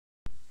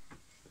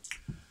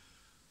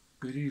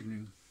Good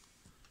evening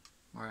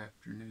or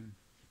afternoon.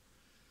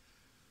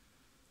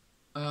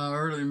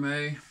 Early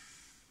May,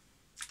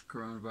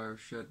 coronavirus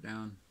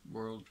shutdown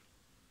world.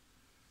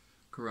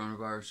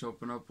 Coronavirus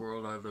open up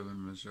world. I live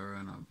in Missouri,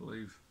 and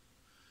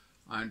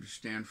I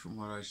understand from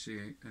what I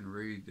see and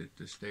read that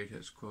the state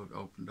has, quote,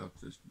 opened up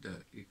the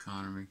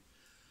economy.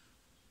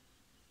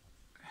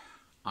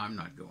 I'm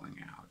not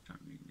going out. I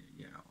mean,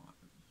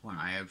 when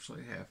I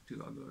absolutely have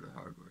to, I'll go to the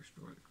hardware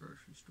store, the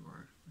grocery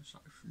store.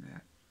 Aside from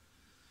that,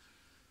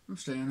 I'm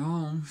staying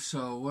home.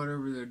 So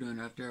whatever they're doing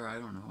out there, I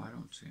don't know. I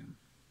don't see them.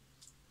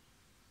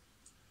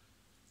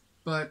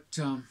 But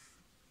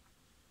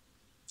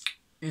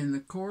in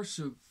the course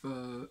of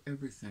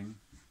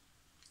everything,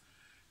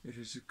 it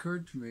has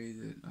occurred to me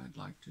that I'd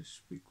like to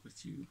speak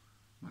with you,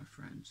 my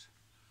friends,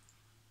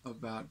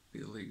 about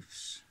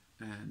beliefs.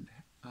 And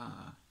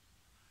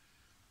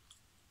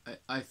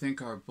I think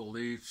our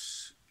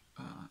beliefs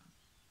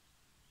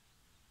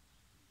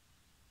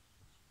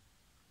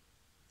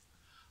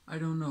I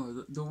don't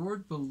know. The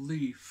word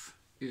belief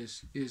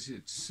is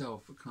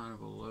itself a kind of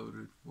a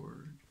loaded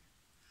word.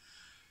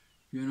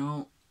 You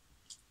know,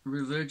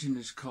 religion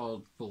is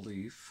called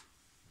belief.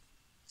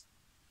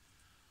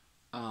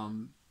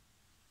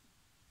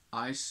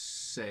 I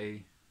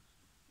say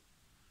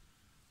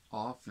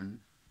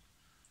often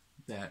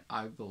that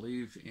I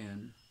believe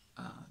in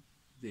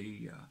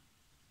the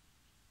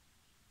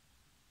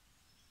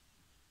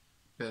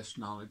best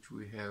knowledge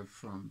we have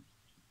from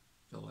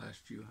the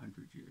last few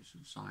hundred years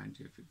of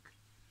scientific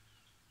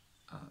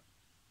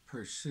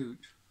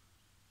pursuit.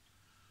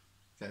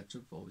 That's a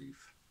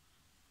belief.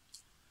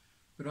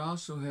 But I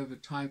also have a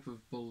type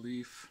of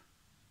belief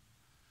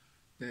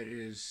that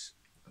is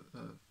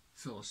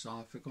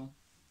philosophical.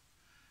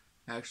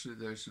 Actually,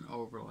 there's an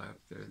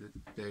overlap there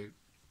that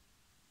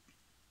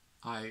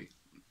I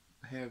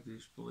have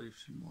these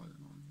beliefs in more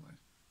than one way.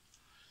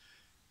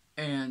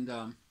 And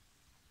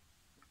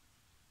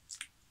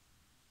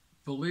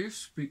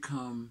beliefs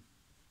become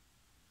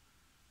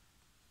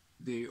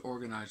the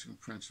organizing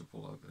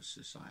principle of a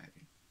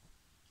society.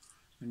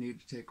 I need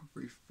to take a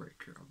brief break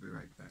here. I'll be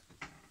right back.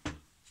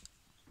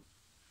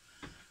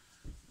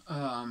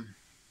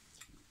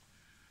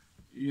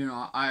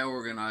 I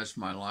organize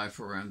my life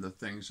around the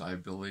things I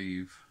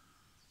believe,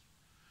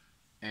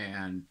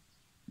 and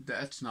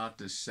that's not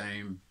the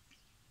same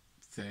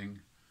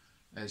thing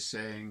as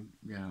saying,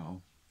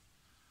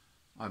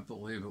 I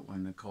believe it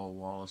when Nicole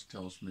Wallace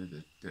tells me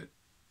that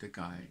the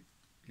guy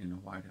in the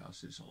White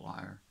House is a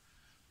liar.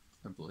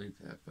 I believe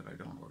that, but I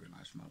don't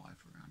organize my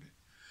life around it.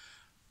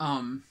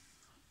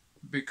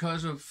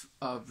 Because of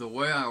the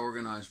way I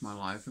organize my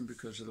life and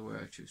because of the way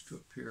I choose to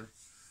appear,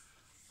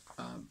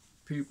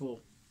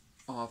 people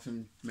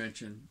often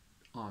mention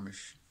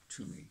Amish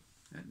to me.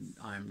 And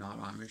I am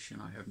not Amish,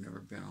 and I have never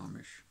been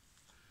Amish.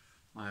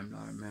 I am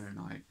not a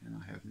Mennonite, and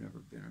I have never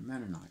been a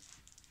Mennonite.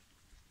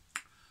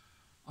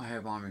 I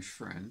have Amish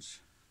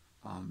friends.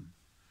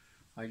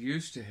 I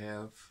used to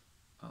have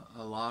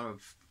a lot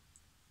of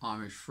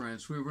Amish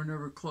friends. We were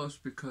never close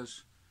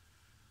because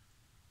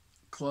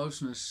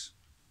closeness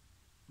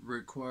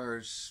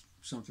requires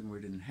something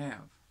we didn't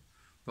have.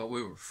 But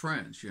we were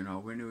friends,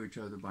 we knew each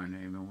other by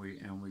name, and we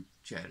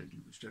chatted,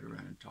 and we stood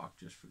around and talked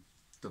just for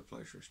the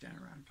pleasure of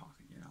standing around and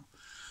talking,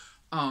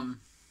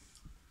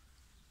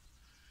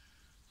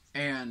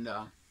 And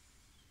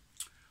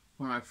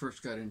when I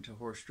first got into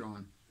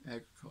horse-drawn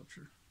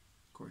agriculture,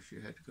 of course,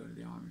 you had to go to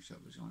the Amish.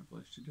 That was the only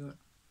place to do it.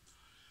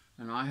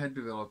 And I had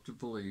developed a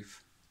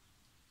belief.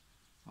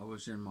 I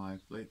was in my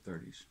late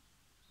 30s.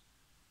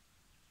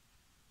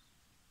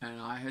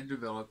 And I had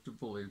developed a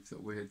belief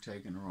that we had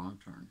taken a wrong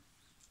turn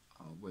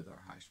with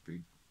our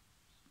high-speed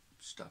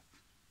stuff.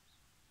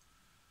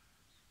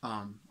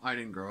 I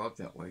didn't grow up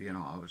that way.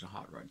 I was a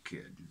hot rod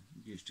kid.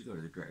 Used to go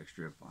to the drag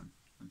strip on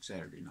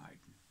Saturday night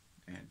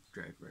and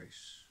drag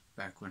race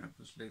back when it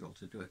was legal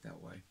to do it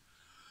that way.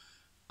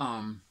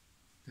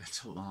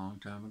 That's a long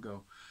time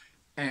ago.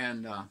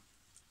 And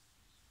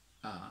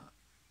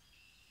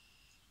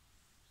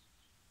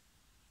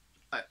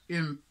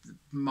in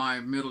my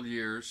middle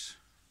years,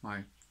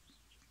 my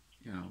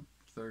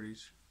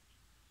 30s,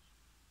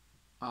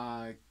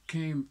 I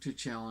came to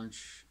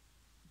challenge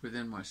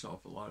within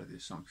myself a lot of the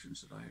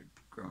assumptions that I had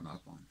grown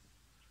up on.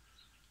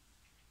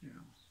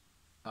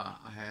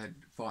 I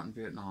had fought in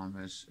Vietnam,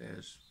 as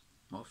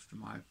most of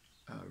my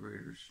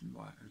readers and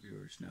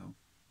viewers know.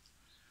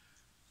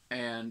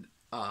 And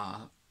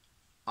I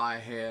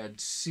had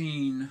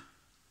seen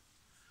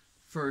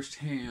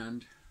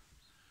firsthand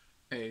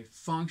a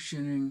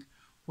functioning,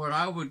 what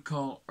I would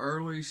call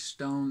early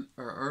stone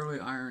or early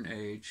Iron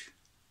Age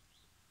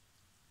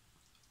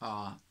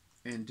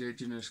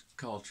indigenous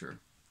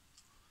culture.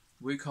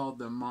 We called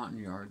them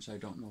Montagnards. I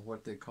don't know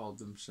what they called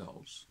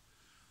themselves.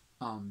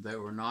 They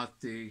were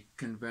not the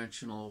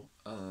conventional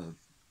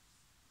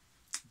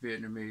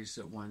Vietnamese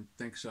that one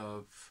thinks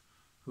of,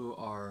 who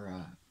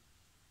are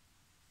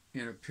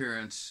in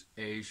appearance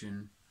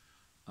Asian,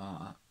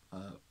 a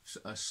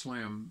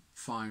slim,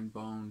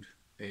 fine-boned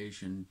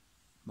Asian,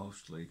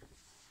 mostly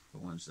the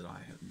ones that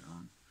I have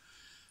known.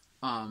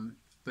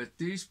 But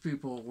these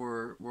people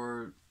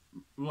were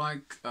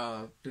like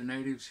the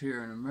natives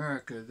here in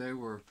America. They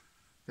were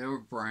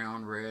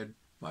brown, red.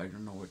 I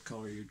don't know what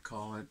color you'd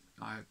call it.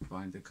 I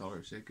find the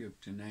colors they give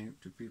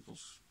to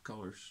people's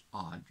colors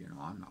odd. You know,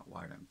 I'm not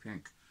white. I'm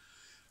pink.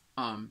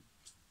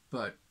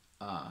 But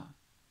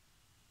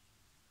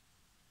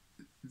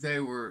they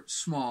were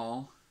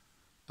small,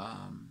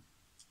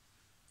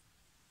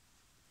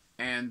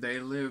 and they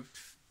lived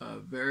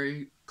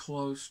very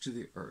close to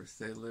the earth.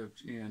 They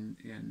lived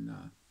in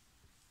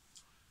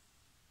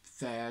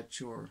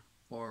thatch or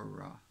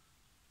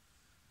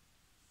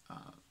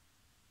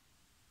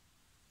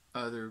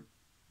other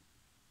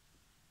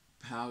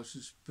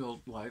houses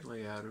built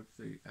lightly out of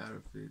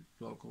the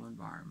local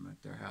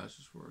environment. Their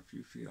houses were a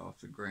few feet off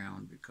the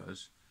ground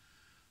because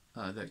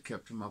that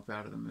kept them up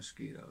out of the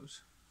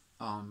mosquitoes.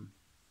 And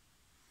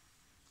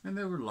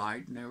they were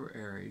light and they were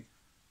airy.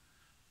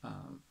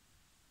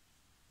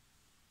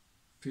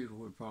 People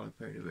would probably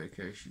pay to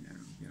vacation in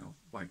them, you know,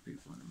 white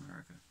people in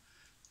America.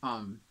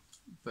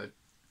 But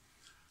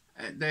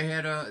they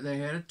had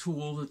a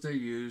tool that they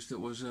used that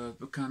was a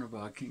kind of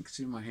I can't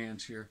see my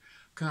hands here,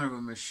 kind of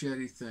a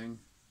machete thing,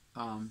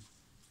 but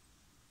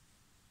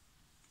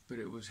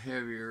it was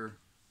heavier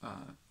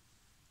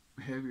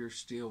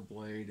steel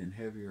blade and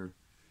heavier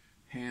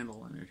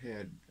handle, and it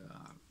had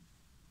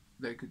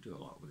they could do a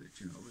lot with it.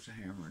 You know, it was a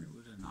hammer and it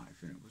was a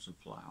knife and it was a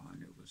plow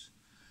and it was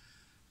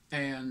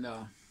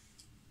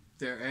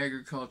their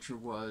agriculture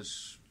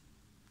was,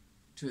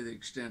 to the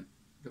extent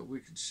that we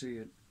could see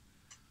it,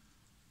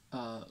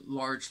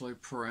 largely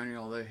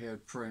perennial. They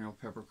had perennial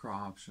pepper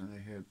crops and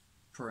they had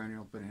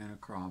perennial banana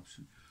crops.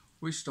 And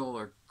we stole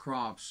their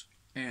crops,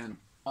 and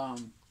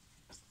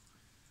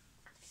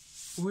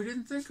we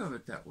didn't think of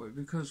it that way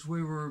because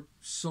we were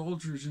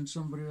soldiers in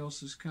somebody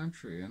else's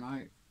country, and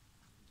I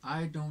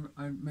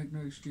make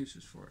no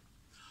excuses for it.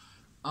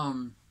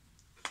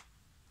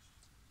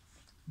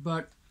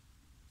 But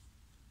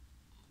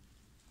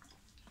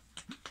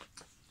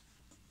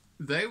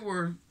they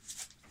were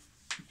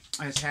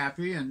as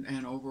happy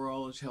and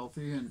overall as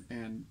healthy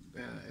and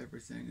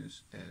everything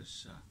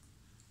as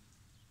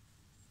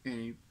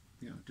any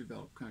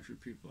developed country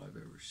people I've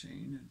ever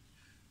seen. And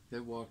they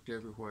walked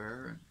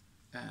everywhere,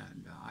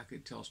 and I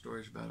could tell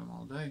stories about them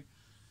all day.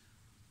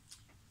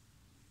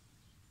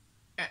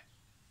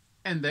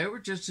 And they were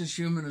just as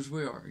human as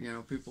we are. You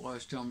know, people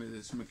always tell me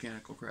this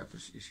mechanical crap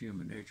is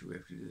human nature. We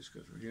have to do this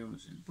because we're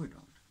humans, and we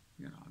don't.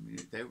 You know, I mean,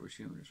 they were as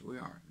human as we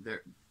are.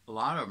 A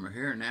lot of them are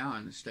here now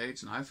in the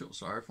States, and I feel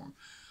sorry for them.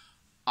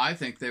 I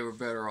think they were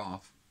better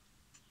off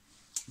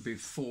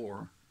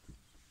before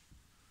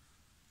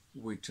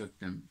we took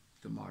them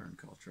to modern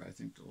culture. I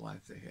think the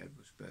life they had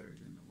was better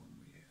than the one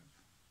we have.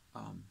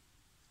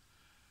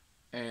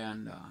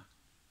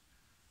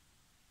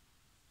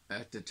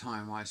 At the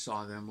time I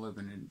saw them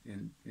living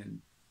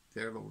in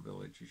their little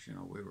villages, you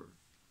know, we were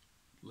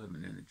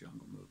living in the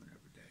jungle, moving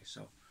every day.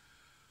 So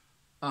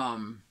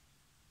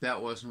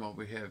that wasn't what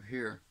we have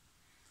here.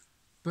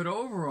 But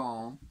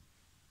overall,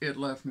 it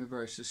left me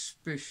very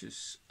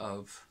suspicious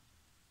of,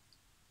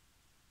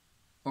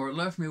 or it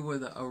left me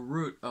with a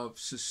root of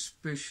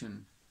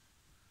suspicion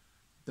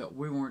that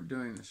we weren't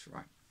doing this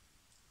right.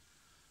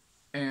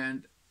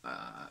 And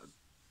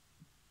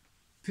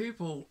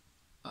people,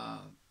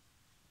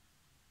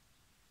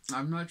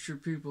 I'm not sure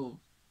people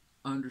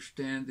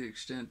understand the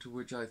extent to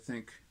which I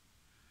think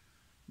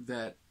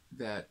that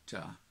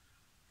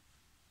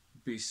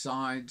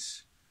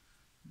besides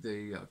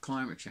the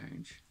climate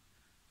change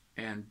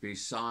and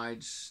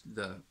besides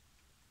the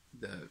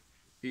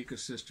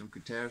ecosystem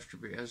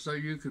catastrophe, as though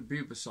you could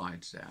be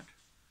besides that.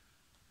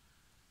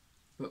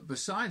 But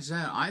besides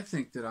that, I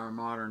think that our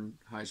modern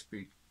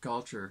high-speed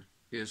culture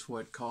is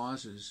what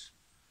causes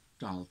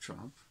Donald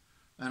Trump,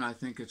 and I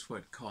think it's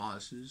what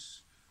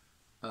causes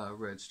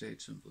red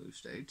states and blue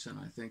states, and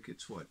I think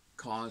it's what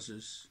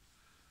causes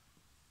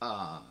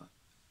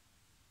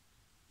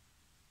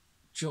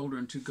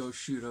children to go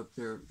shoot up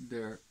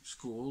their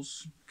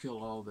schools,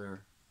 kill all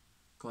their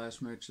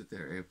classmates that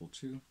they're able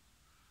to.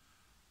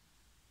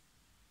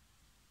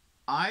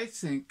 I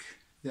think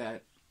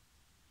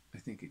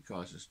it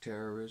causes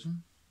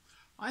terrorism.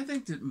 I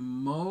think that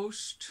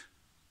most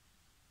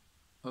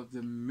of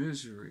the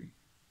misery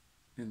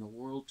in the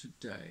world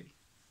today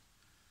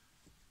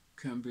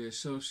can be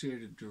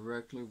associated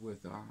directly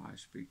with our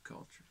high-speed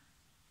culture.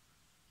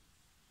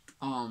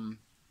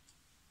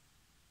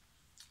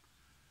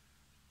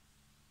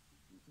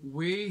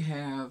 We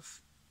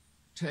have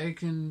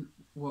taken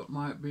what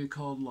might be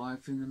called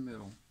life in the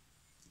middle,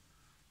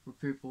 where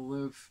people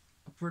live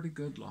a pretty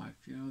good life.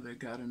 You know, they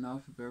got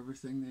enough of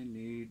everything they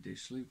need. They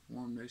sleep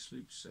warm. They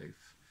sleep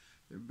safe.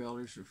 Their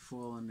bellies are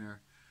full, and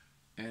their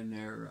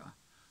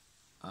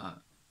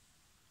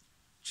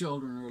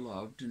children are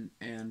loved,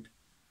 and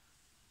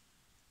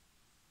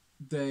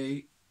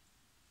they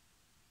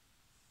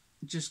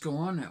just go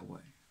on that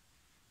way.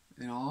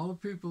 And all the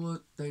people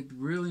that they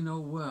really know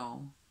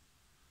well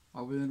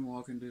are within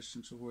walking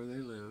distance of where they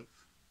live,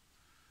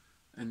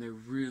 and they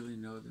really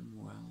know them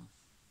well.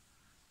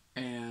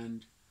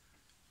 And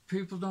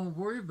people don't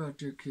worry about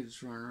their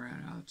kids running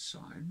around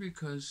outside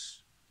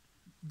because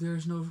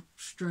there's no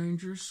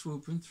strangers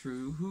swooping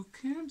through who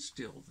can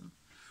steal them.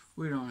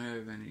 We don't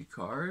have any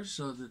cars,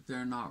 so that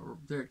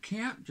they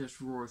can't just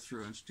roar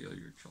through and steal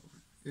your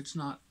children. It's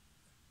not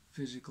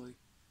physically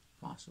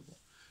possible.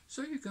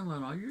 So you can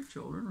let all your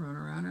children run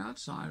around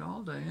outside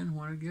all day, and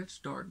when it gets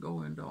dark,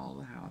 go into all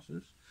the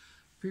houses.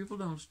 People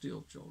don't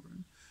steal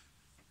children.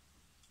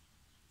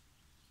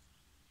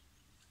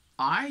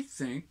 I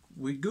think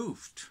we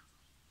goofed.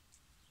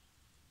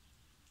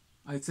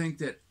 I think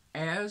that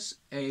as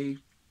a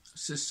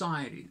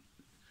society,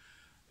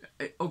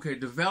 okay,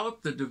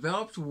 the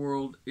developed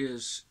world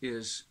is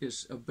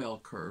a bell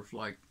curve,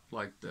 like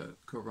the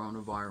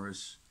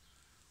coronavirus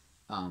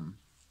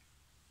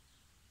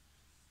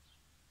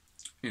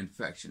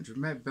infections. Or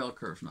maybe bell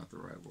curve's not the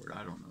right word.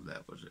 I don't know.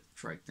 That was a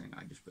trite thing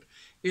I just put.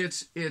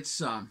 It's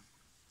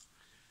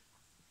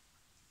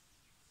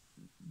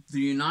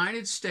the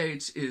United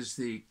States is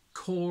the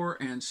core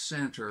and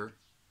center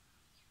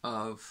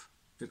of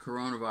the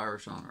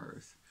coronavirus on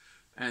Earth.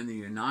 And the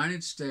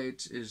United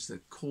States is the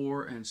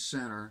core and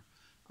center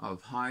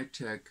of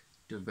high-tech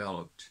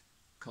developed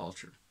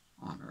culture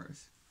on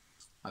Earth.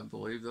 I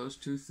believe those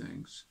two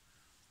things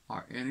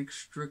are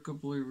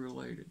inextricably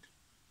related.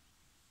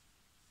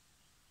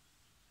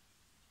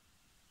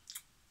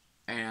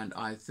 And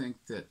I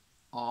think that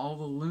all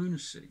the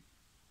lunacy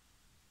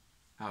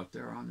out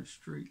there on the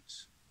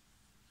streets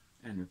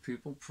and the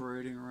people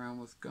parading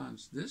around with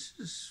guns, this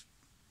is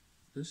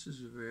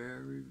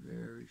very,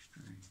 very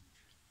strange.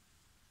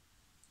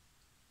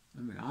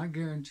 I mean, I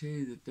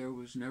guarantee that there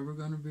was never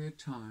going to be a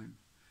time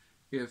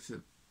if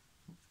the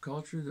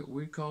culture that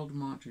we called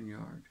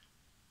Montagnard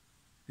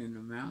in the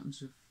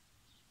mountains of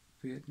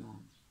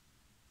Vietnam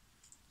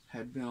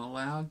had been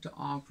allowed to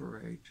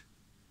operate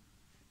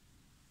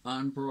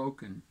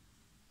unbroken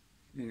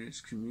in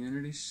its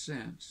community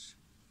sense,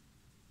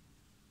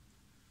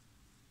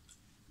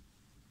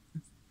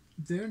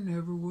 there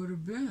never would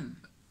have been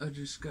a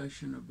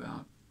discussion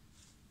about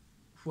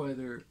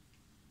whether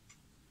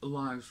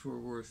lives were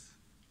worth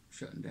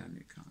shutting down the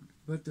economy.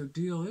 But the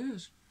deal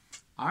is,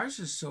 ours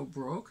is so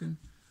broken,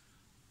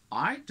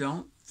 I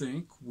don't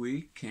think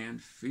we can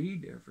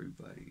feed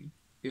everybody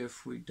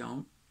if we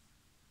don't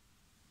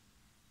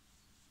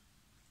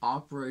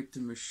operate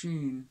the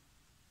machine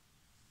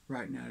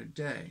right now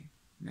today.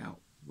 Now,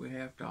 we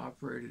have to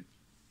operate it,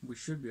 we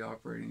should be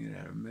operating it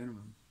at a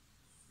minimum.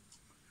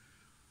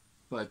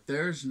 But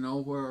there's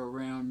nowhere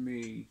around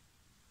me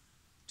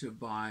to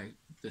buy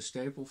the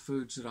staple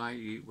foods that I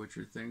eat, which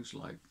are things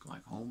like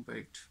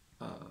home-baked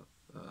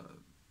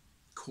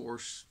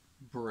coarse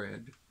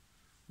bread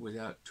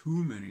without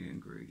too many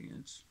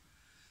ingredients,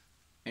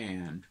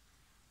 and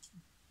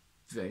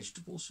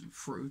vegetables and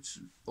fruits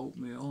and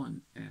oatmeal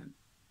and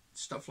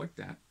stuff like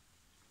that.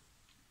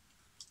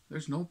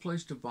 There's no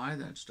place to buy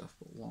that stuff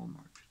but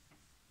Walmart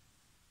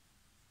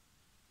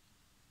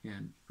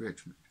in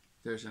Richmond.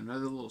 There's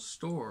another little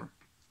store,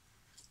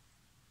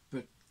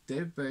 but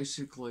they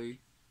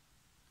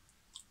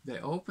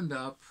opened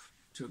up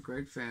to a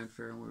great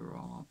fanfare, and we were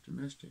all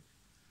optimistic.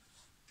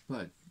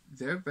 But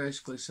they're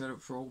basically set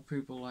up for old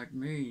people like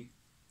me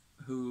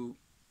who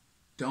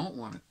don't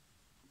want to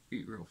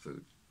eat real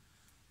food.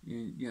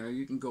 You know,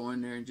 you can go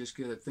in there and just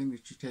get a thing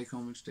that you take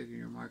home and stick in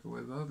your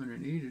microwave oven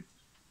and eat it.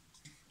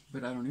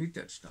 But I don't eat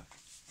that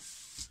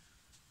stuff.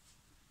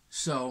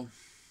 So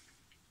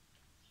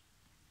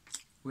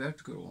we have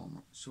to go to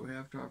Walmart. So we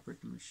have to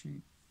operate the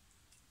machine.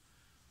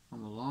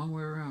 I'm a long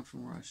way around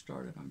from where I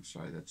started. I'm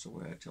sorry, that's the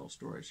way I tell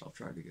stories. I'll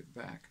try to get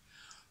back.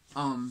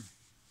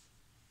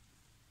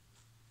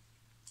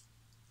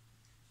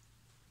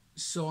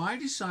 So I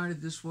decided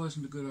this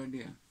wasn't a good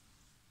idea.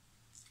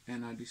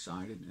 And I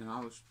decided, and I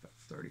was about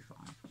 35,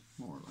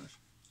 more or less.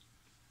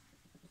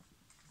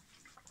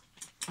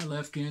 I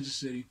left Kansas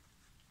City,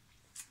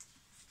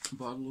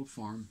 bought a little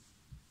farm,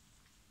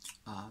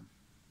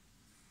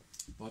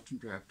 bought some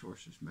draft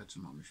horses, met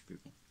some Amish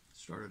people,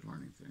 started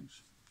learning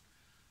things.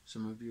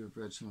 Some of you have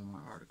read some of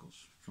my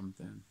articles from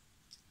then.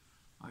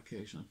 I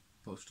occasionally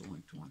post a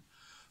link to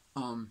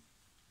one.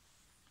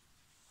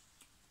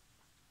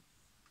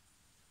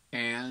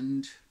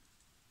 And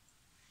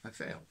I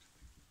failed.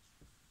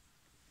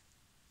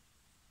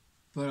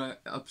 But I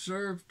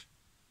observed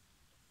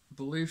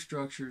belief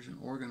structures and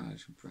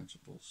organizing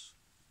principles.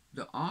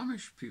 The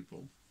Amish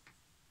people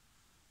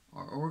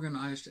are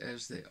organized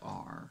as they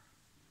are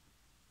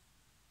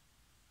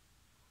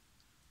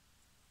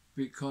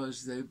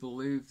because they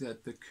believe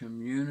that the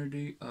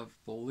community of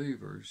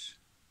believers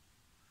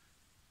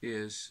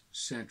is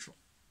central,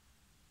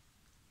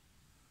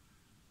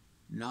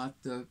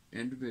 not the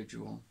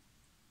individual,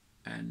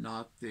 and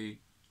not the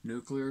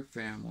nuclear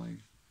family,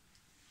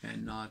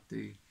 and not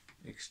the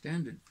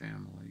extended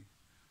family,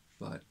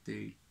 but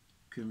the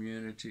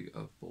community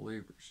of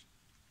believers.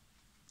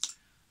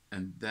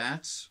 And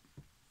that's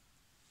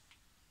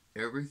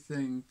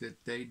everything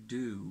that they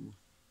do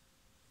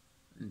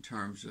in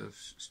terms of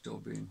still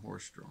being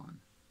horse-drawn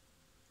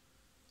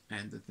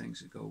and the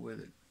things that go with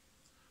it.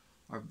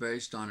 are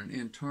based on an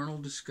internal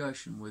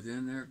discussion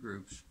within their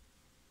groups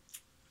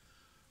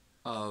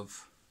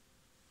of,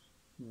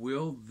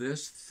 will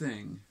this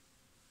thing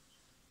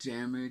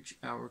damage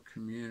our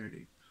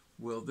community?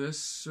 Will this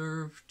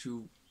serve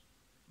to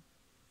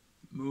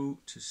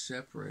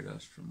separate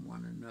us from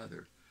one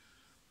another?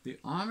 The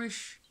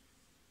Amish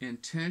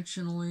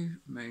intentionally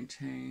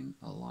maintain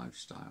a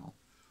lifestyle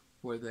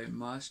where they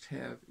must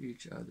have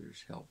each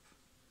other's help.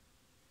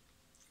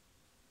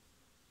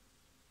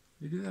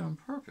 They do that on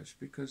purpose,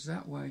 because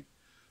that way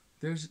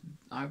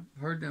I've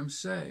heard them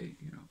say,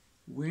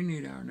 we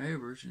need our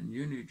neighbors and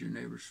you need your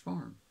neighbor's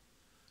farm.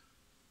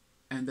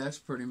 And that's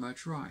pretty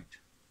much right.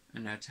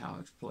 And that's how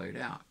it's played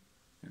out.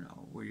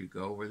 Where you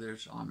go where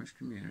there's Amish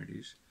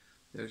communities,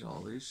 there's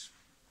all these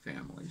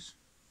families.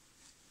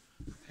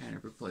 And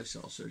every place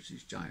else there's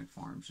these giant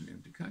farms and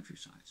empty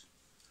countrysides.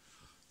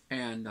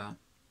 And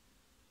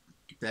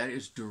that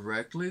is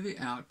directly the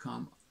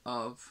outcome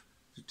of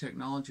the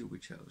technology we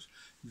chose.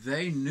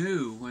 They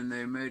knew when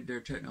they made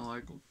their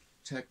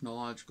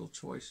technological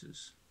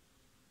choices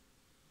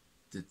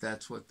that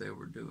that's what they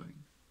were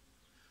doing.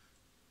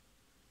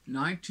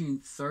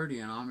 1930,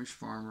 an Amish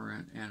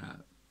farmer and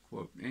a,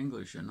 quote,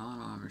 English, a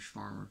non-Amish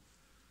farmer,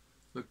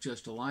 looked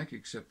just alike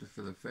except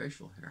for the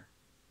facial hair.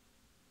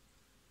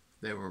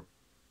 They were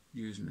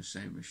using the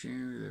same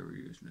machinery, they were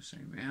using the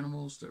same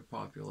animals, their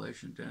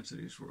population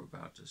densities were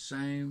about the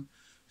same.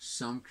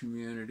 Some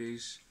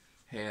communities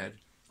had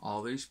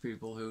all these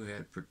people who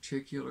had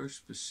particular,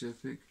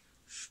 specific,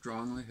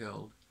 strongly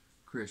held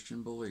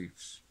Christian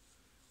beliefs,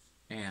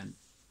 and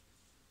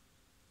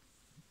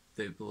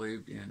they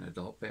believed in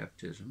adult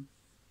baptism.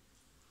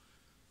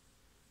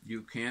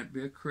 You can't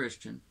be a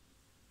Christian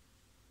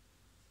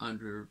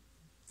under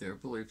their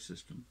belief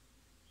system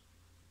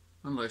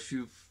unless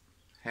you've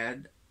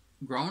had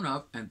grown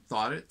up and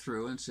thought it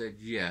through and said,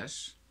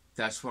 yes,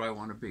 that's what I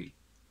want to be.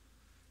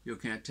 You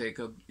can't take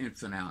an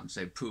infant out and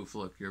say, poof,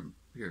 look,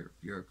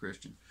 you're a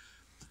Christian.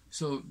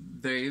 So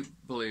they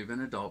believe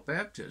in adult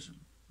baptism.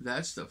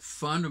 That's the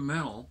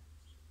fundamental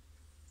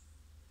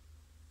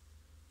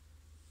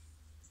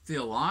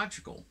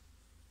theological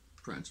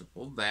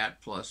principle,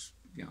 that plus,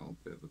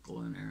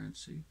 biblical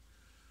inerrancy.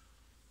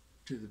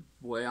 To the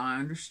way I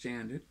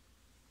understand it,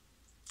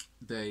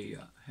 they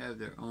have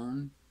their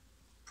own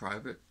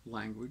private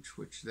language,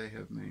 which they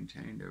have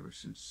maintained ever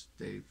since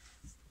they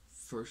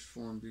first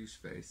formed these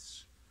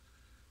faiths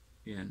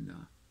in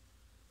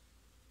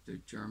the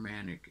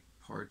Germanic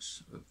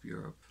parts of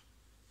Europe.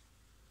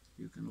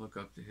 You can look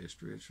up the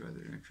history. It's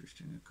rather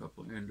interesting. A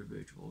couple of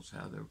individuals,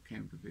 how they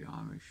came to be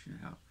Amish and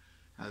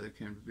how they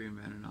came to be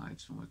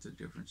Mennonites and what the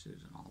difference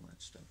is and all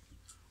that stuff.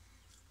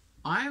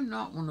 I am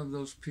not one of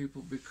those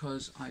people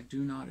because I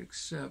do not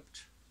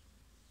accept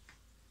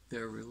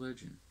their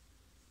religion.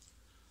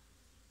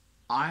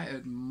 I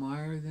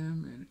admire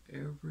them in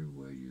every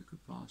way you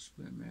could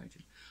possibly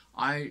imagine.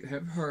 I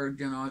have heard,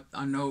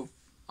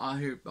 I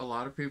hear a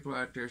lot of people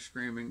out there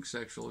screaming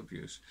sexual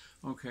abuse.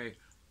 Okay,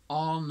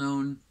 all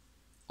known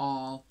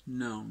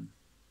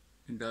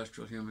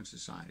industrial human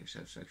societies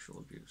have sexual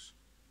abuse.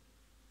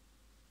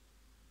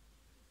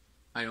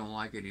 I don't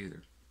like it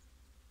either.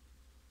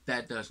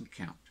 That doesn't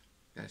count.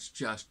 That's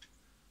just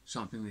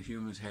something that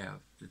humans have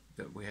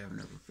that we haven't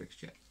ever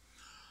fixed yet.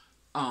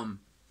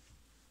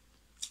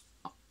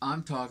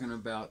 I'm talking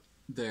about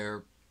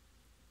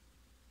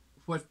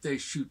what they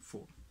shoot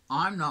for.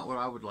 I'm not what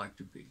I would like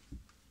to be.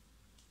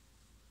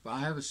 But I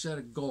have a set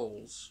of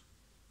goals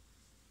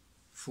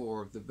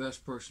for the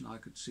best person I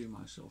could see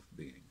myself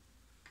being.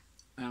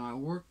 And I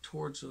work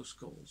towards those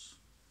goals.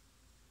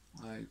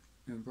 I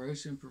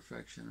embrace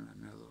imperfection, and I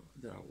know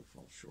that I will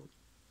fall short.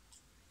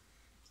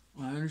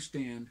 I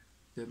understand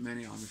that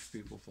many Amish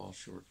people fall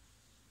short,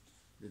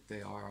 that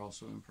they are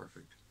also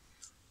imperfect.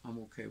 I'm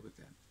okay with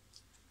that.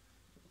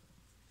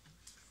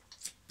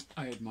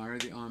 I admire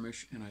the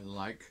Amish, and I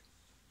like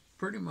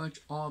pretty much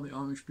all the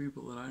Amish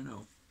people that I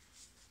know.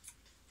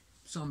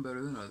 Some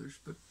better than others,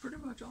 but pretty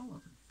much all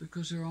of them,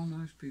 because they're all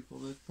nice people.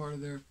 That's part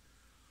of their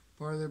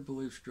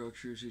belief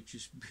structure is that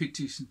just be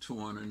decent to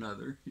one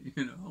another,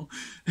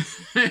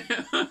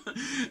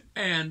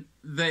 and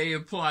they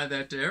apply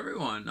that to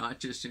everyone, not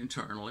just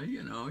internally.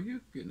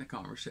 You get in a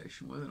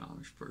conversation with an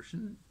Amish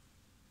person,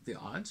 the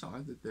odds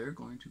are that they're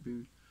going to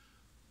be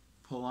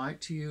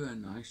polite to you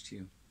and nice to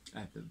you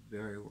at the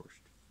very worst.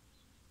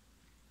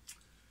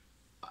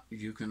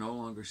 You can no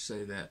longer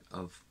say that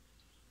of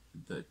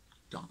the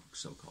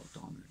so-called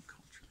dominant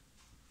culture.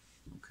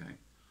 Okay,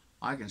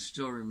 I can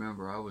still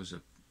remember I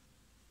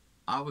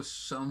was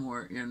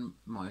somewhere in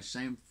my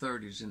same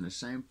 30s, in the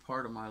same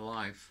part of my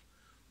life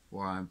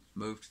where I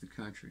moved to the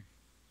country.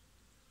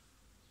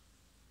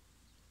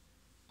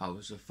 I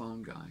was a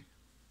phone guy.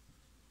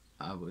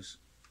 I was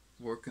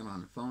working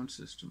on a phone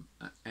system,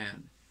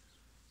 and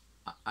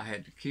I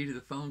had the key to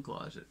the phone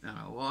closet, and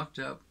I walked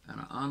up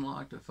and I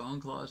unlocked the phone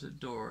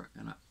closet door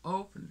and I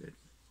opened it,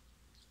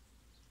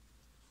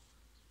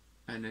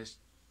 and this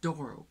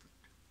door opened,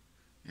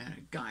 and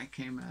a guy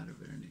came out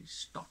of it, and he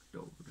stalked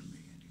over to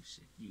me and he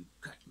said, "You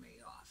cut me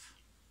off."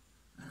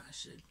 And I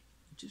said,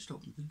 I just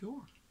opened the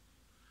door.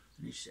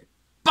 And he said,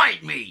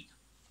 "Bite me!"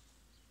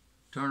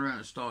 Turned around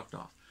and stalked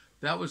off.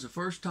 That was the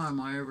first time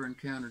I ever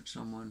encountered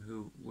someone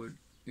who would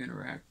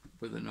interact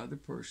with another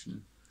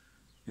person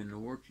in a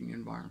working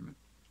environment.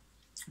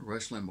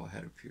 Rush Limbaugh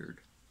had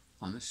appeared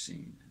on the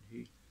scene, and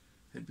he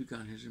had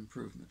begun his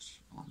improvements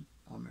on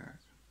America.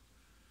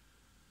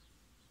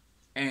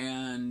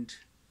 And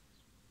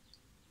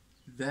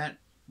that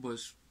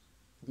was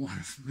one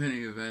of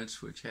many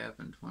events which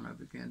happened when I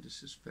began to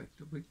suspect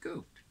that we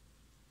goofed.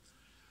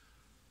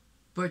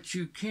 But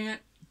you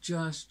can't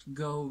just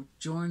go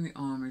join the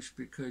Amish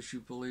because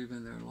you believe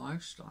in their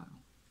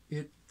lifestyle.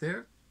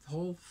 Their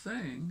whole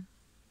thing,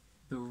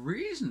 the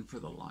reason for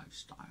the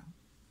lifestyle,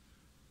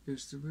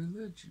 is the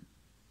religion.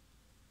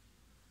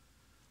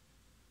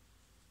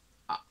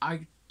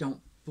 I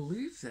don't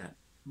believe that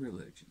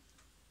religion.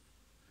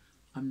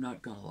 I'm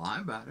not going to lie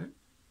about it.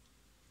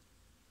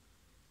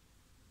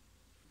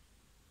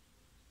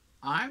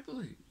 I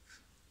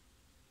believe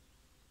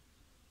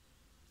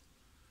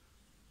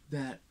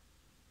that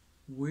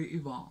we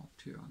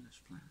evolved here on this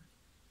planet.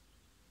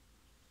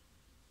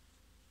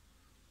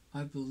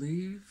 I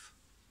believe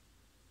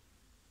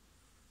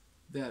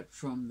that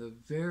from the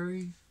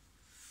very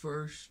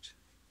first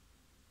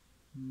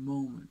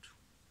moment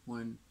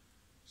when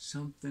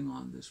something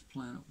on this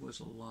planet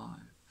was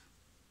alive,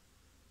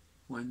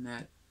 when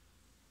that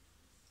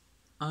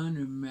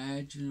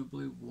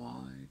unimaginably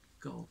wide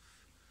gulf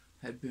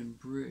had been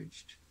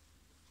bridged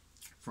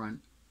from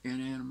an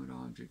inanimate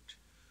object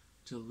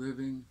to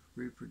living,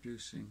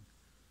 reproducing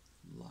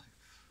life.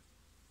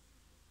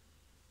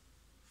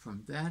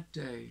 From that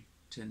day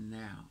to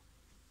now,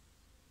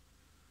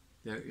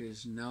 there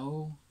is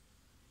no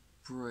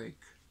break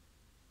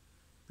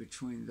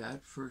between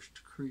that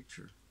first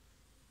creature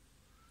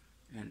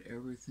and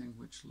everything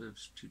which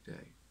lives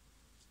today.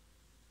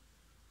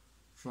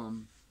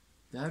 From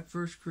that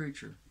first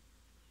creature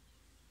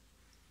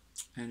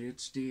and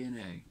its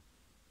DNA,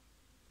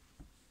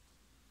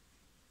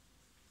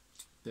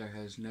 there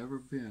has never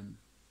been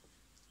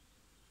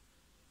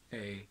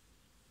a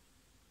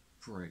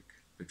break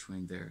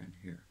between there and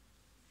here.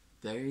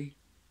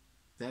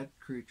 That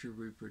creature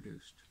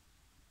reproduced,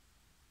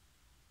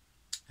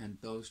 and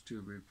those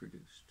two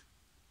reproduced.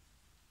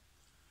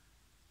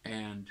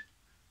 And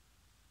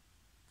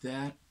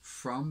that,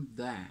 from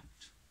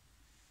that,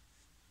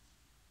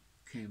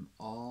 came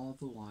all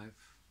the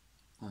life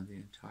on the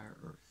entire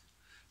earth.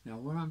 Now,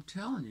 what I'm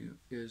telling you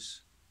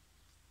is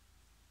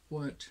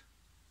what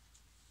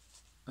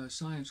a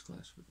science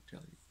class would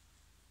tell you,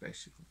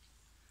 basically.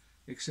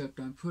 Except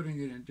I'm putting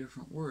it in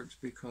different words,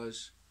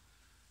 because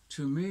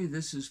to me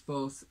this is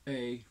both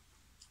a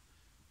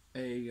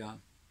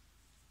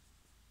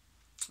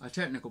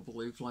technical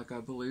belief, like I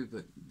believe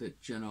that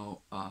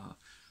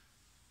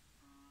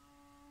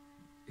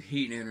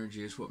heat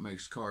energy is what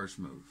makes cars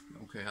move.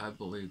 Okay, I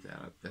believe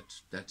that.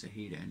 That's a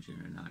heat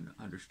engine, and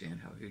I understand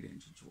how heat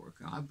engines work.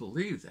 And I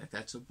believe that.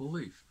 That's a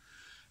belief.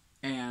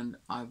 And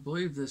I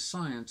believe this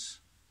science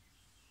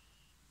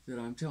that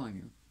I'm telling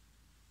you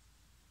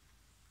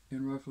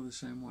in roughly the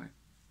same way.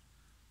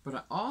 But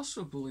I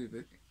also believe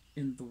it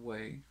in the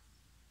way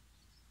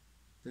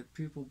that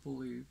people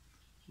believe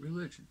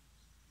religion.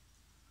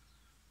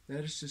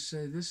 That is to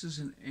say, this is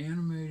an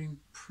animating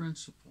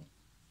principle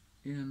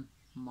in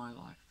my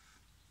life,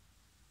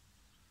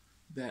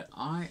 that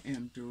I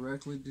am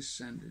directly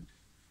descended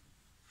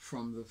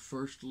from the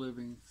first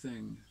living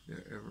thing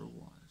there ever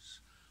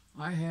was.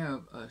 I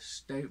have a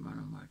statement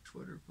on my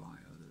Twitter bio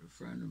that a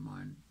friend of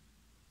mine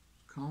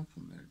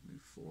complimented me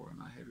for,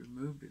 and I had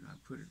removed it, and I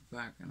put it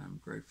back, and I'm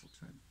grateful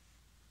to him.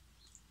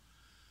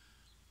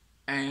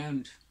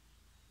 And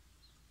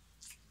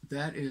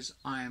that is,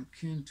 I am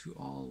kin to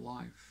all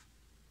life.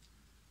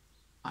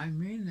 I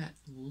mean that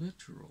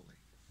literally.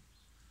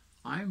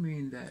 I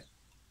mean that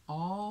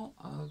all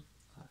of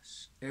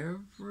us,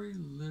 every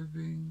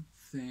living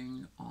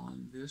thing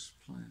on this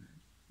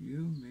planet,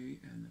 you, me,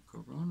 and the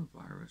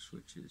coronavirus,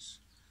 which is,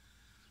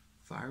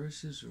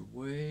 viruses are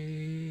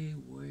way,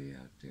 way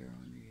out there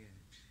on the edge.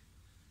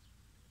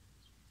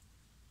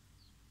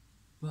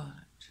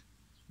 But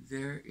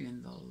they're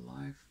in the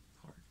life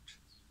part.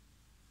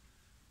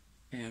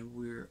 And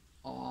we're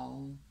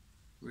all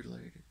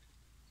related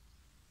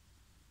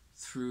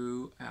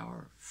through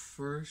our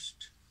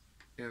first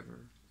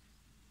ever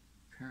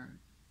parent,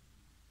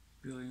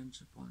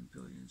 billions upon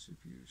billions of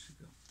years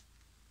ago.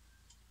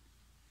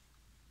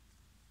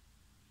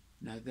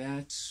 Now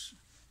that's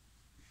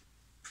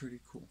pretty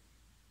cool.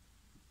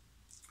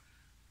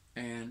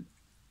 And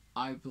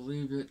I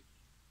believe it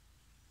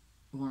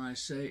when I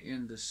say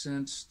in the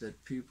sense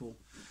that people,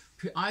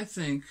 I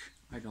think,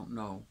 I don't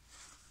know,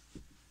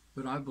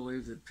 but I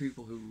believe that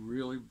people who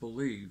really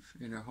believe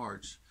in their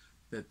hearts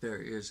that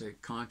there is a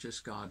conscious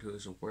God who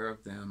is aware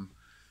of them,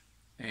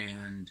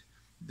 and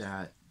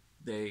that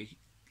they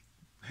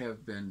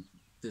have been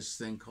this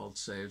thing called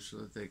saved so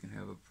that they can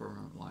have a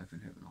permanent life in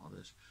heaven, all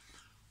this.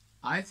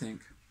 I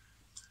think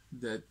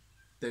that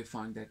they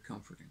find that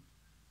comforting.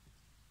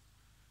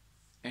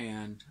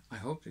 And I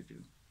hope they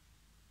do.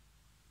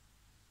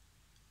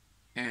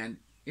 And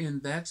in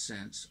that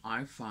sense,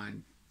 I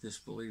find this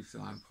belief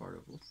that I'm part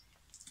of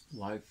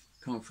life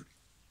comforting.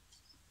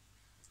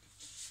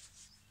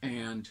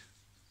 And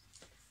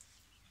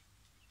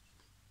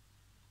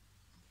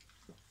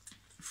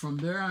from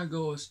there I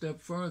go a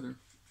step further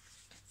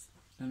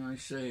and I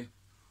say,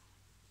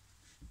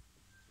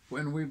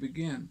 when we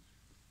begin,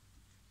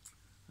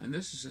 and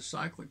this is a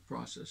cyclic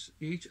process,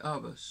 each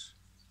of us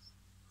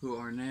who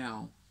are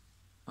now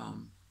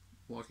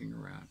walking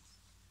around,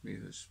 me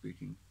who's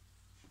speaking,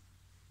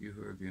 you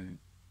who are viewing,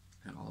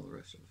 and all the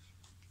rest of us,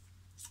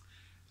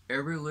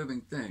 every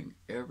living thing,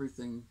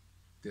 everything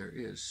there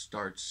is,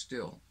 starts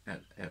still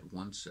at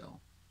one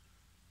cell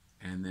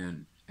and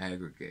then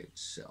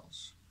aggregates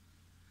cells.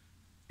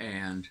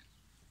 And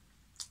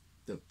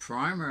the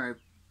primary,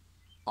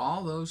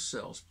 all those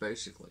cells,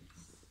 basically,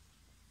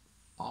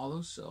 all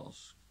those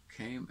cells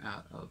came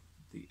out of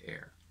the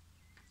air.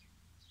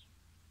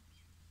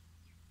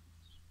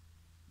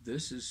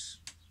 This is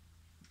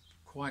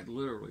quite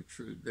literally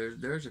true.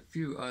 There's a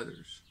few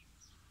others,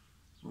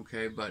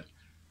 okay, but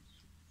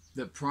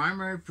the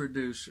primary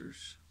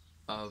producers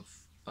of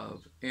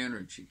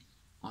energy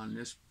on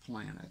this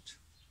planet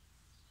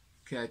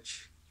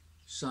catch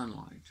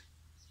sunlight,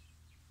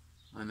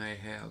 and they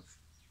have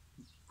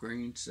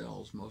green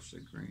cells,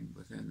 mostly green,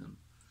 within them,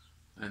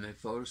 and they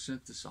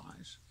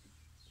photosynthesize,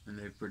 and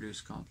they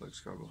produce complex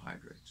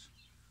carbohydrates,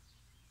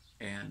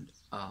 and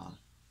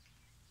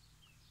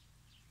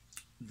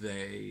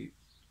they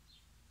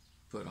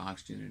put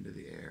oxygen into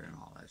the air and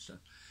all that stuff.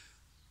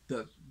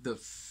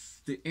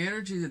 The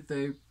energy that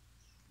they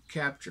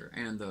capture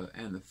and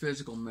the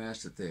physical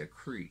mass that they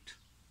accrete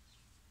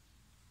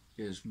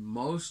is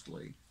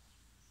mostly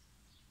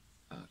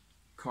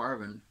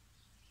carbon,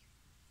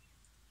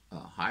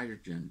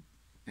 hydrogen,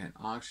 and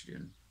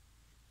oxygen,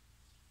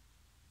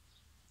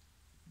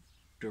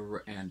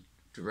 and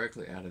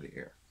directly out of the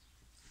air.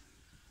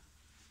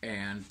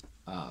 And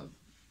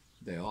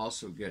they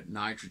also get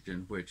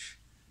nitrogen, which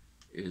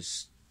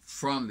is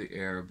from the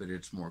air, but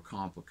it's more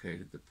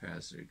complicated, the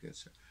paths that it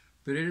gets there.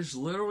 But it is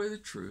literally the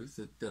truth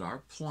that our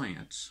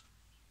plants,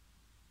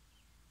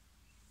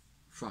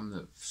 from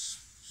the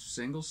first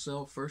single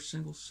cell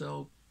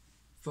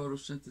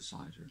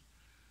photosynthesizer,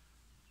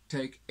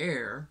 take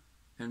air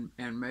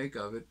and make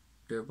of it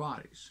their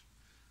bodies.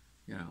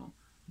 You know,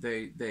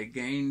 they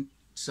gain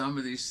some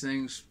of these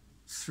things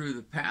through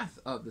the path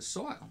of the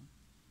soil.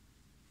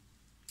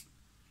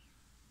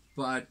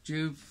 But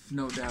you've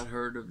no doubt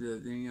heard of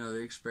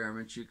the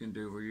experiments you can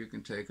do where you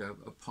can take a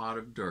pot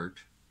of dirt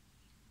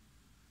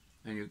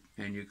and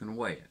you can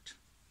weigh it,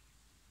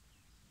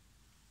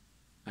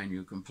 and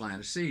you can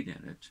plant a seed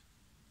in it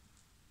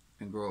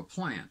and grow a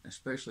plant,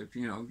 especially if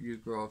you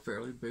grow a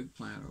fairly big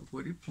plant or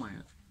woody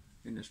plant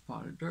in this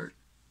pot of dirt,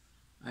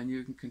 and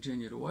you can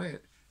continue to weigh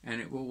it,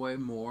 and it will weigh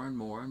more and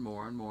more and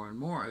more and more and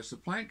more as the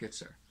plant gets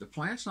there. The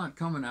plant's not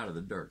coming out of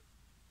the dirt.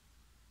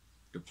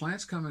 The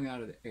plant's coming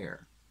out of the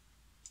air.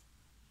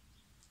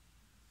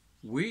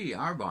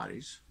 Our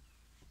bodies,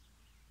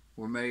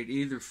 were made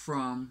either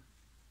from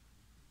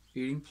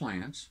eating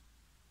plants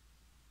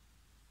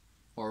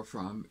or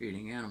from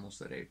eating animals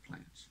that ate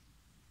plants.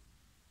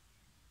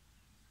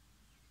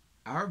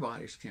 Our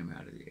bodies came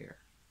out of the air.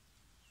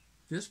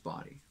 This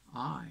body,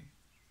 I,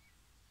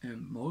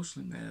 am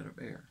mostly made out of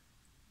air.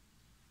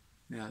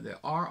 Now, there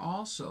are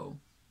also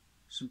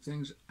some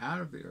things out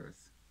of the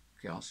earth.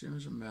 Calcium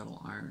is a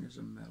metal, iron is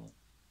a metal.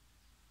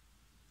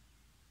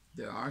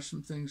 There are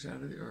some things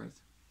out of the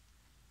earth.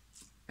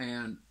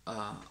 And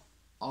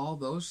all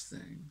those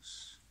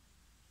things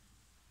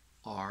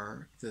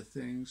are the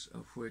things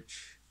of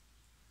which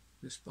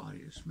this body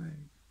is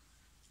made.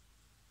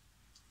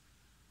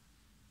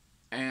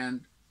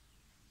 And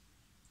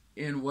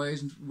in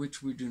ways in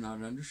which we do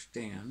not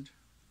understand,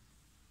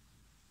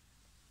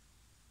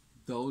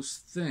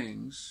 those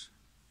things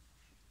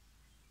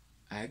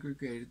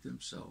aggregated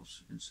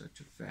themselves in such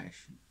a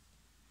fashion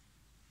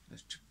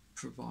as to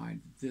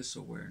provide this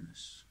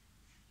awareness,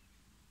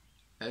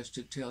 as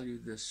to tell you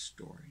this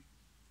story.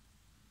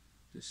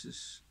 This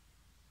is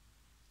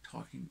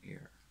talking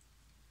air.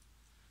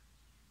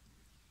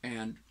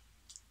 And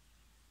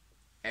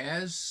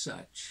as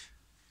such,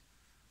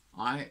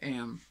 I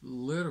am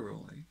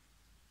literally,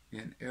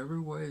 in every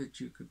way that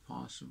you could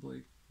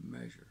possibly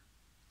measure,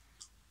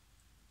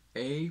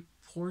 a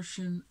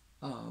portion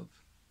of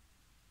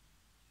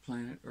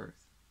planet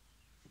Earth.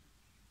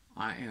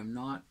 I am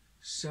not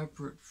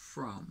separate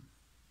from.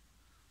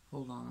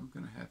 Hold on, I'm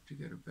going to have to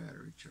get a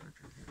battery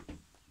charger here.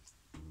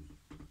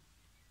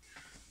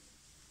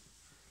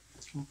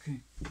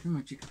 Okay, come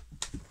on, Chica.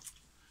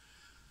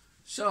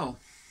 So,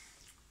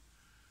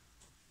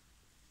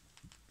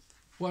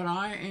 what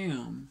I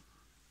am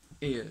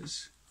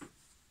is,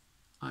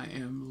 I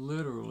am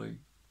literally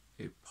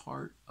a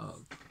part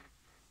of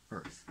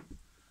Earth.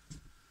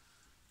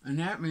 And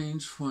that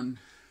means when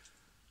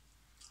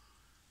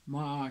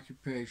my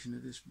occupation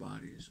of this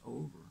body is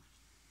over,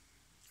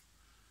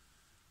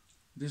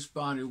 this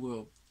body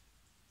will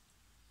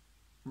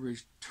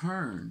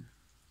return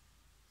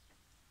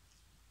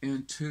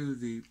into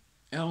the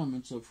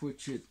elements of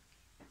which it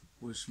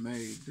was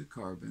made, the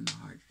carbon, the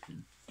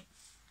hydrogen.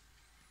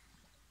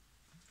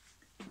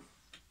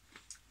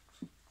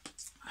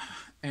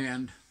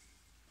 And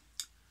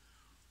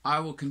I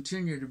will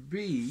continue to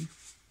be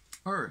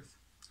Earth.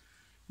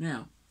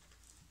 Now,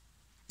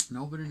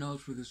 nobody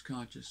knows where this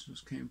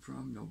consciousness came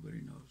from. Nobody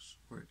knows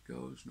where it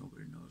goes.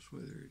 Nobody knows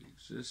whether it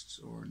exists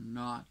or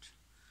not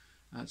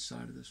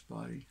outside of this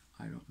body.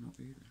 I don't know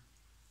either.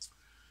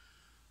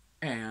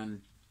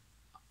 And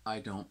I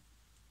don't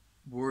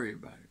worry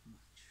about it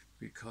much,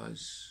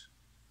 because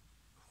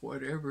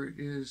whatever it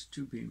is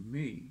to be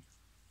me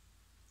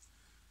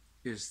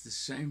is the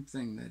same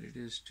thing that it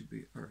is to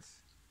be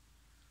Earth.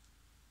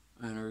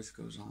 And Earth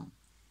goes on.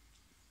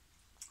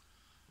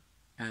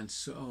 And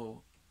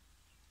so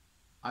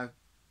I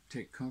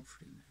take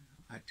comfort in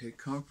that. I take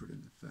comfort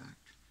in the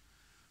fact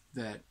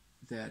that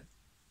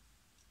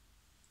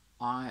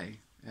I,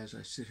 as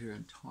I sit here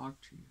and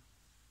talk to you,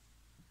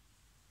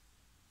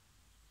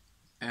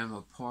 am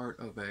a part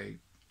of a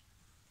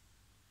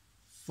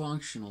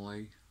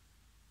functionally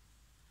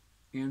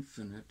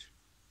infinite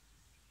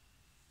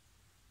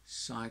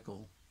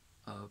cycle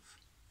of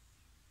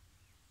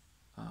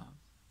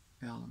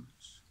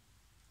elements,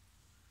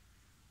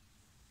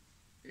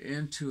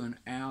 into and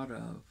out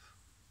of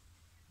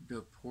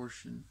the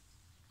portion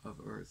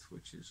of Earth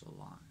which is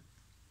alive,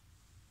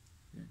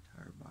 the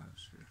entire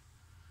biosphere.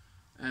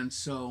 And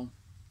so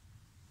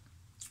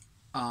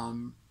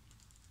I'm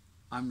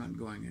not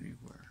going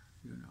anywhere,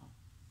 you know.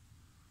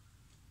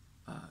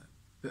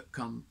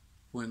 Come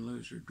win,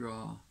 lose, or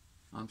draw,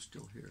 I'm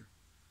still here.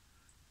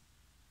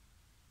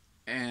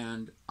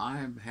 And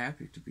I'm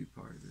happy to be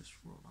part of this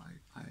world.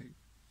 I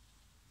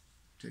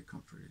take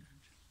comfort in it.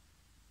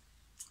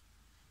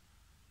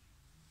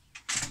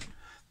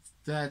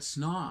 That's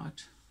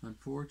not,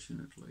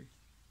 unfortunately,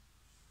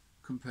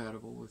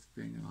 compatible with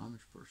being an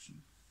Amish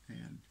person,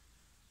 and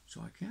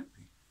so I can't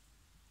be,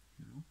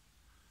 you know.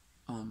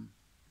 And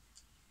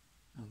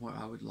what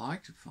I would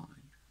like to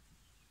find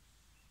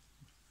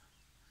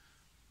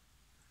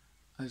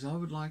is I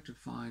would like to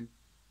find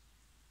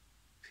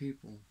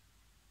people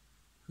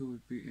who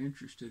would be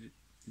interested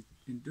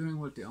in doing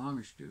what the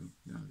Amish do.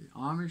 You know, the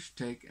Amish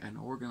take an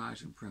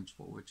organizing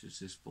principle, which is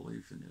this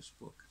belief in this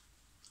book,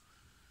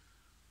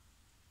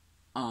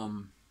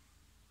 and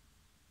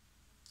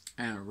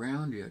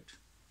around it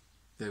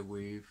they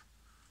weave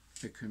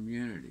a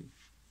community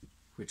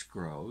which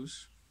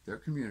grows. Their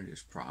community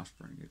is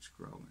prospering, it's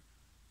growing,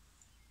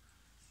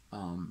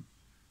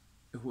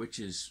 which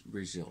is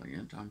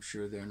resilient. I'm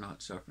sure they're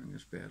not suffering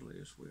as badly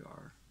as we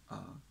are,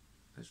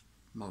 as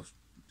most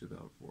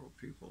developed world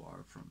people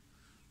are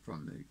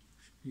from the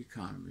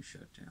economy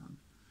shutdown.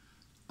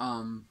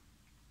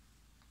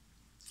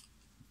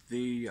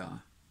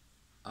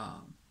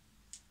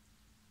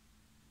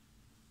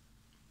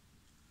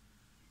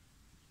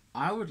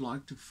 I would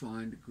like to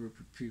find a group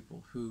of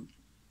people who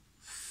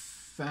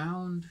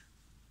found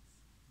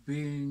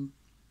being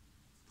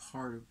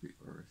part of the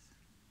earth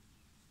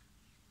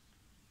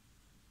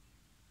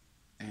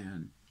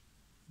and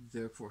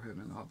therefore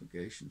having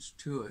obligations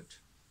to it,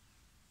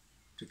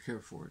 to care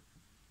for it,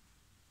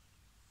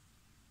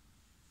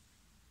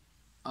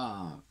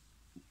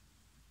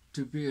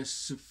 to be a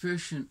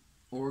sufficient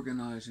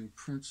organizing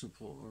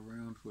principle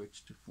around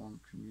which to form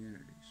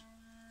communities.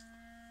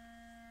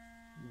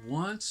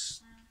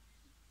 Once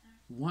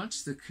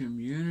the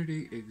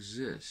community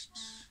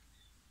exists,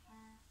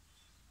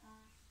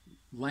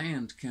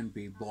 land can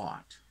be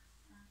bought,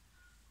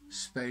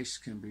 space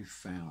can be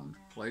found,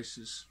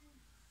 places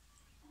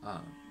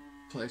will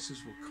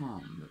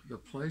come. The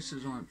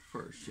places aren't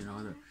first, you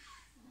know.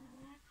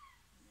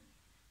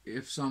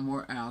 If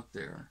somewhere out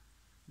there,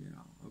 you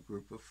know, a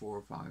group of 4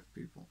 or 5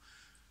 people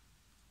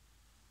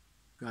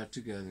got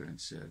together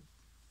and said,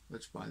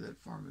 let's buy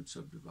that farm and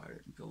subdivide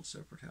it and build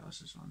separate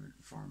houses on it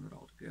and farm it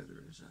all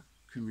together as a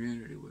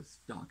community with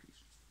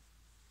donkeys,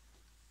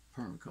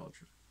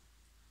 permaculture,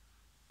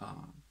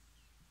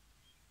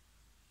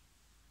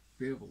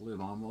 be able to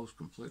live almost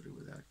completely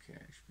without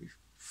cash, be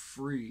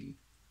free,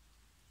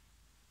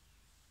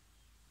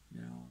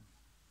 you know.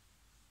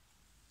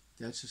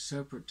 That's a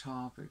separate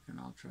topic, and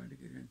I'll try to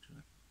get into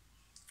it.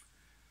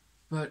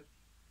 But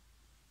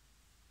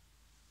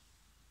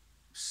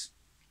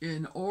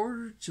in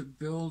order to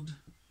build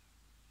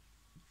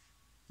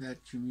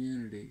that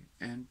community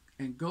and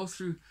go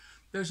through,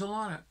 there's a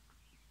lot of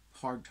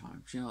hard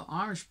times. You know,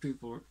 Amish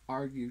people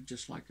argue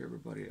just like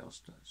everybody else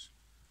does.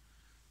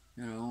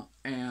 You know,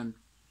 and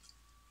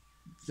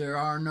there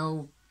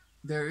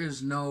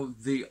is no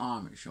the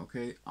Amish,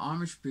 okay?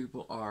 Amish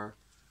people are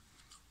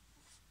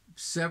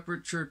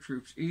separate church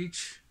groups.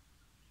 Each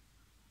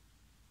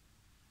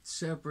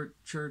separate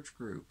church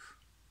group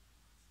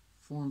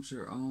forms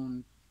their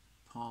own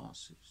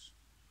policies.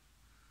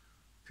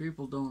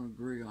 People don't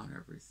agree on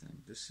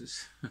everything. This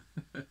is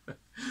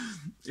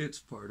it's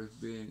part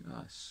of being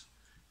us.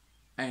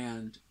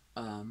 And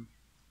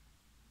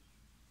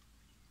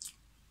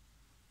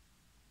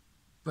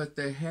but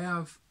they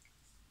have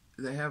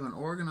an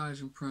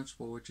organizing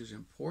principle which is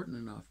important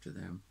enough to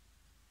them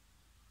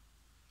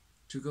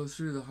to go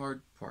through the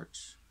hard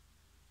parts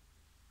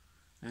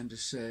and to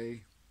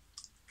say,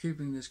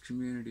 keeping this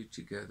community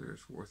together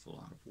is worth a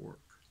lot of work.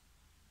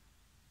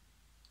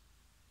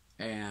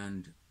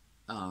 And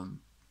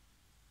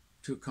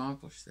to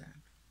accomplish that.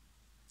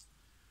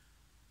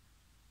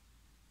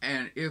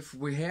 And if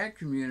we had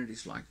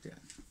communities like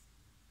that,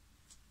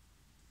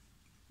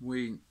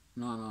 we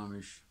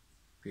non-Amish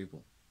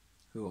people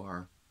who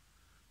are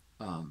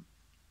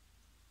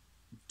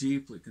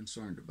deeply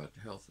concerned about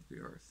the health of the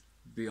earth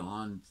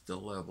beyond the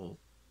level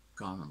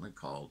commonly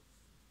called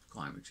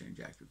climate change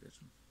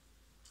activism.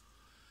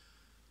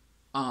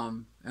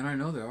 And I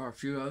know there are a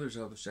few others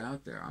of us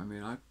out there. I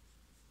mean,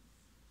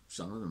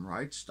 some of them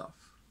write stuff,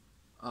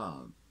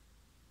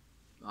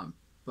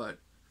 but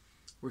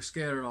we're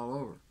scattered all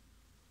over.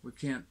 We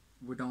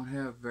don't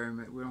have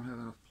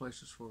enough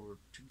places where we're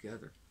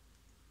together.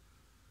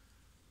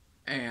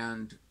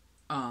 And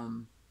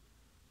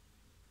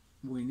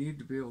we need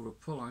to be able to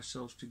pull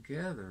ourselves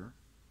together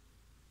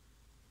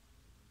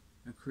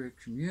and create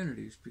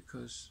communities,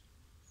 because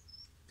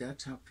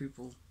that's how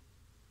people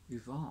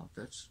evolve.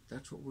 That's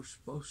what we're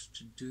supposed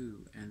to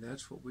do, and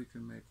that's what we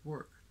can make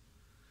work.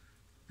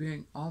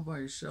 Being all by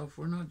yourself,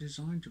 we're not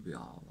designed to be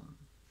all alone.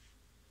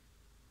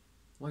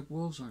 Like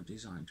wolves aren't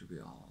designed to be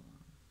all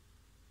alone.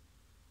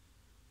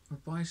 Or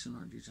bison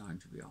aren't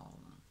designed to be all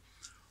alone.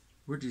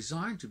 We're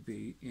designed to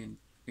be in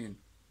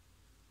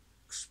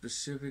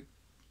specific,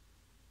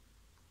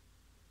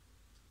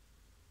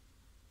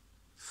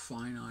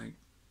 finite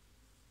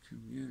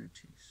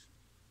communities.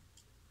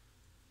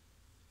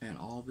 And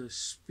all this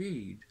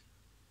speed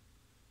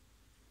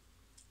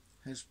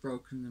has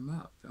broken them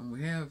up. And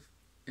we have,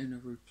 in a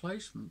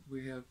replacement,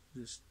 we have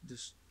this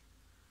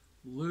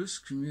loose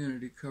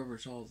community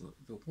covers all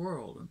the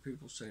world. And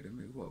people say to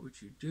me, what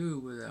would you do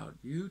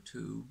without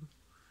YouTube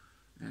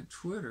and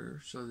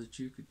Twitter so that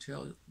you could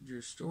tell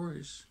your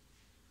stories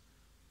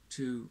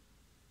to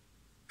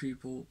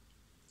people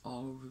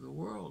all over the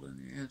world? And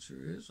the answer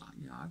is,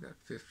 I got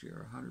 50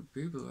 or 100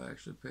 people who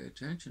actually pay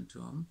attention to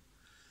them.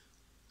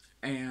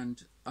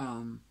 And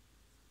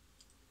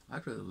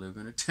I'd rather live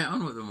in a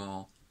town with them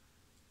all.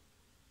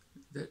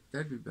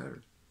 That'd be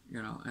better,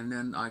 And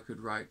then I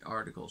could write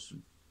articles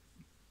and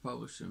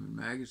publish them in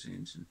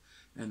magazines,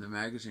 and the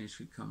magazines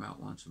could come out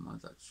once a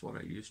month. That's what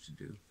I used to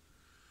do.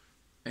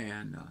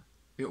 And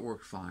it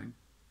worked fine.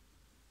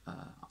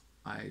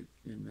 I,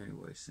 in many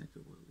ways, think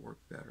it would work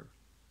better.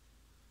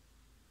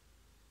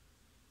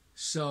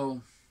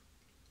 So,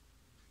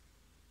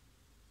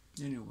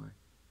 anyway,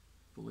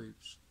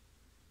 beliefs.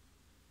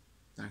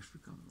 Thanks for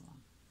coming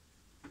along.